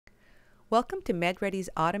Welcome to MedReady's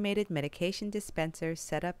automated medication dispenser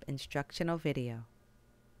setup instructional video.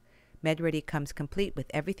 MedReady comes complete with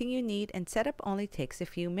everything you need and setup only takes a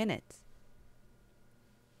few minutes.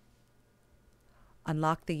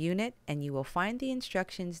 Unlock the unit and you will find the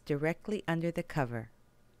instructions directly under the cover.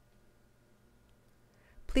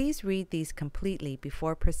 Please read these completely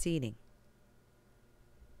before proceeding.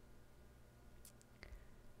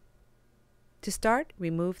 To start,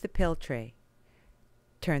 remove the pill tray.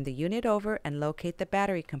 Turn the unit over and locate the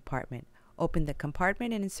battery compartment. Open the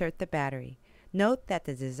compartment and insert the battery. Note that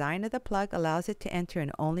the design of the plug allows it to enter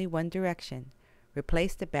in only one direction.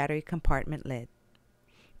 Replace the battery compartment lid.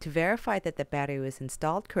 To verify that the battery was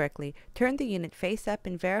installed correctly, turn the unit face up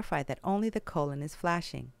and verify that only the colon is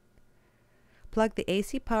flashing. Plug the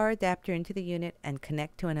AC power adapter into the unit and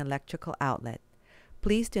connect to an electrical outlet.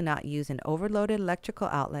 Please do not use an overloaded electrical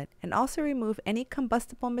outlet, and also remove any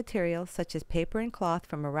combustible material such as paper and cloth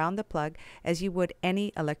from around the plug as you would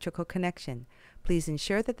any electrical connection. Please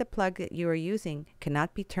ensure that the plug that you are using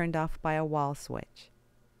cannot be turned off by a wall switch.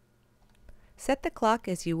 Set the clock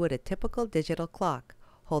as you would a typical digital clock.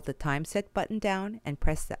 Hold the time set button down and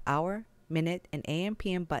press the hour, minute, and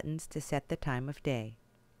AM/PM buttons to set the time of day.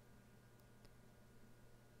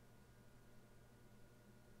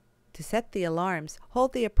 To set the alarms,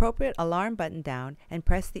 hold the appropriate alarm button down and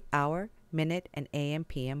press the hour, minute, and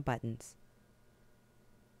AM/PM buttons.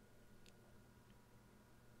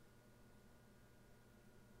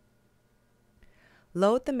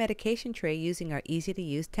 Load the medication tray using our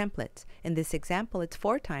easy-to-use templates. In this example, it's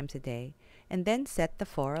 4 times a day, and then set the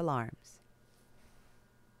 4 alarms.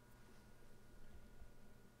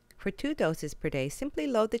 For 2 doses per day, simply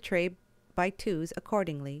load the tray by 2s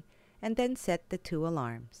accordingly, and then set the 2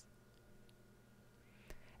 alarms.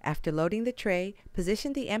 After loading the tray,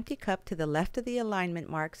 position the empty cup to the left of the alignment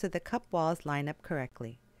mark so the cup walls line up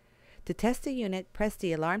correctly. To test the unit, press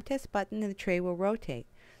the alarm test button and the tray will rotate.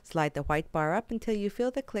 Slide the white bar up until you feel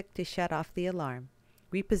the click to shut off the alarm.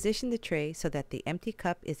 Reposition the tray so that the empty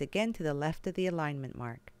cup is again to the left of the alignment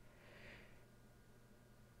mark.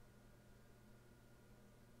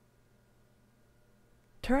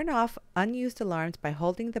 Turn off unused alarms by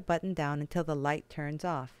holding the button down until the light turns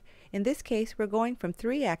off. In this case, we're going from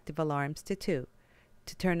 3 active alarms to 2.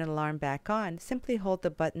 To turn an alarm back on, simply hold the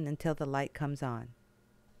button until the light comes on.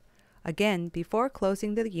 Again, before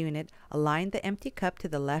closing the unit, align the empty cup to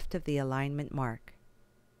the left of the alignment mark.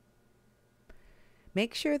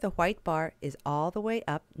 Make sure the white bar is all the way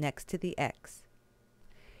up next to the X.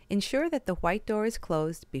 Ensure that the white door is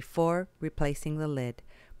closed before replacing the lid.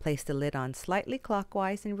 Place the lid on slightly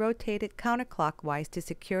clockwise and rotate it counterclockwise to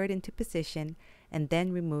secure it into position, and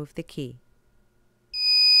then remove the key.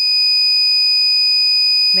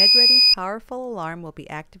 MedReady's powerful alarm will be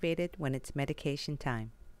activated when it's medication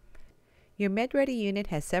time. Your MedReady unit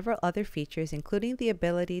has several other features, including the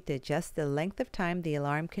ability to adjust the length of time the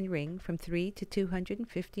alarm can ring from 3 to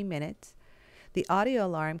 250 minutes. The audio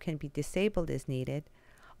alarm can be disabled as needed.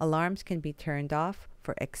 Alarms can be turned off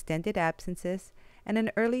for extended absences, and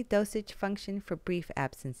an early dosage function for brief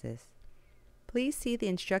absences. Please see the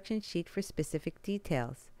instruction sheet for specific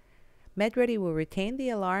details. MedReady will retain the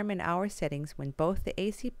alarm and hour settings when both the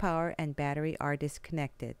AC power and battery are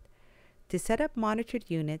disconnected. To set up monitored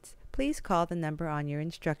units, please call the number on your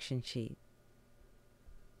instruction sheet.